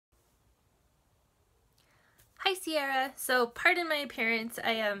Sierra. So pardon my appearance,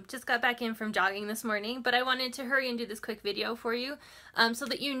 I just got back in from jogging this morning, but I wanted to hurry and do this quick video for you so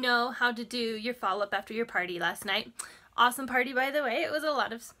that you know how to do your follow-up after your party last night. Awesome party, by the way. It was a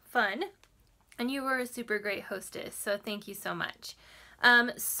lot of fun and you were a super great hostess, so thank you so much.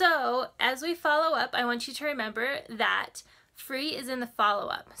 So as we follow up, I want you to remember that free is in the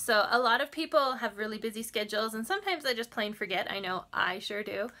follow-up. So a lot of people have really busy schedules and sometimes I just plain forget. I know I sure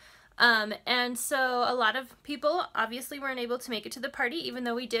do. And so a lot of people obviously weren't able to make it to the party, even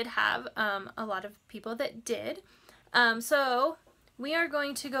though we did have a lot of people that did. So we are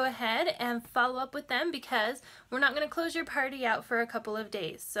going to go ahead and follow up with them because we're not going to close your party out for a couple of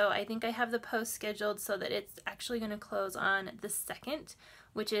days. So I think I have the post scheduled so that it's actually going to close on the 2nd,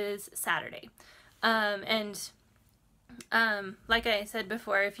 which is Saturday. Like I said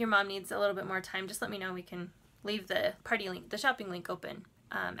before, if your mom needs a little bit more time, just let me know. We can leave the party link, the shopping link open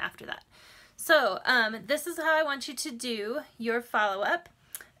after that. So this is how I want you to do your follow-up.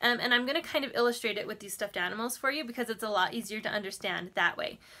 And I'm going to kind of illustrate it with these stuffed animals for you because it's a lot easier to understand that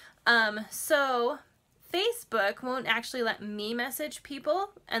way. So Facebook won't actually let me message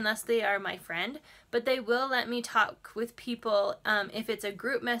people unless they are my friend, but they will let me talk with people if it's a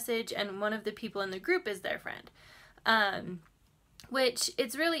group message and one of the people in the group is their friend. Which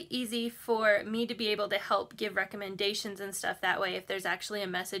it's really easy for me to be able to help give recommendations and stuff that way if there's actually a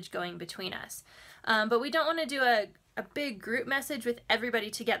message going between us. But we don't want to do a big group message with everybody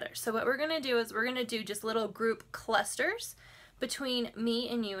together. So what we're going to do is we're going to do just little group clusters between me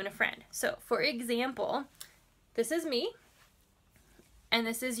and you and a friend. So for example, this is me and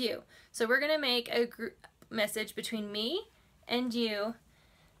this is you. So we're going to make a group message between me and you,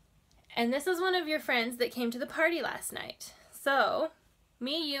 and this is one of your friends that came to the party last night. So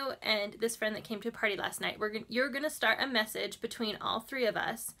me, you, and this friend that came to a party last night, you're going to start a message between all three of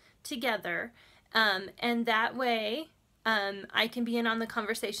us together, and that way I can be in on the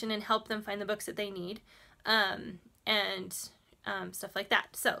conversation and help them find the books that they need, and stuff like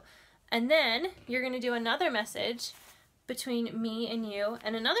that. So, and then you're going to do another message between me and you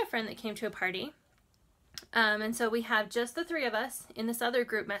and another friend that came to a party. And so we have just the three of us in this other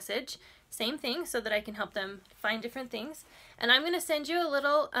group message. Same thing, so that I can help them find different things. And I'm going to send you a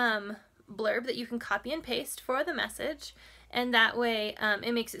little blurb that you can copy and paste for the message, and that way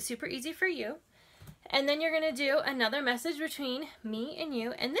it makes it super easy for you. And then you're going to do another message between me and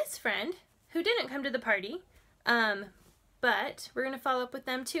you and this friend who didn't come to the party, but we're going to follow up with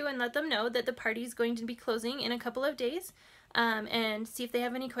them too and let them know that the party is going to be closing in a couple of days. And see if they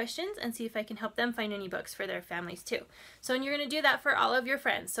have any questions and see if I can help them find any books for their families too. So, and you're going to do that for all of your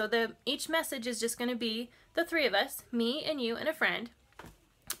friends. So each message is just going to be the three of us, me and you and a friend.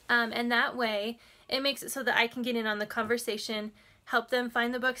 And that way it makes it so that I can get in on the conversation, help them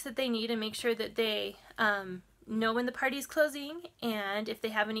find the books that they need, and make sure that they know when the party's closing, and if they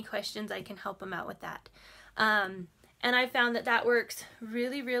have any questions I can help them out with that. And I found that that works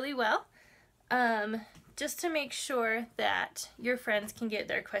really, really well. Just to make sure that your friends can get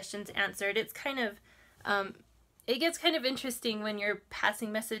their questions answered. It's kind of, it gets kind of interesting when you're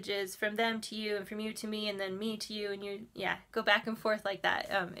passing messages from them to you and from you to me and then me to you, and you, go back and forth like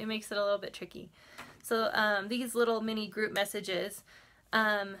that. It makes it a little bit tricky. So these little mini group messages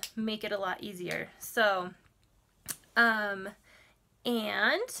make it a lot easier. So,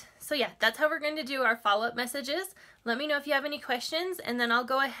 yeah, that's how we're going to do our follow-up messages. Let me know if you have any questions, and then I'll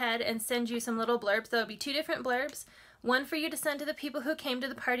go ahead and send you some little blurbs. There'll be 2 different blurbs, one for you to send to the people who came to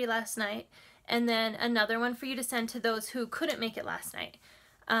the party last night, and then another one for you to send to those who couldn't make it last night.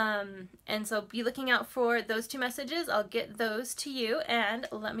 And so be looking out for those 2 messages. I'll get those to you, and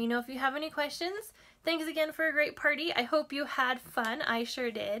let me know if you have any questions. Thanks again for a great party. I hope you had fun. I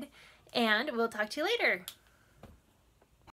sure did. And we'll talk to you later.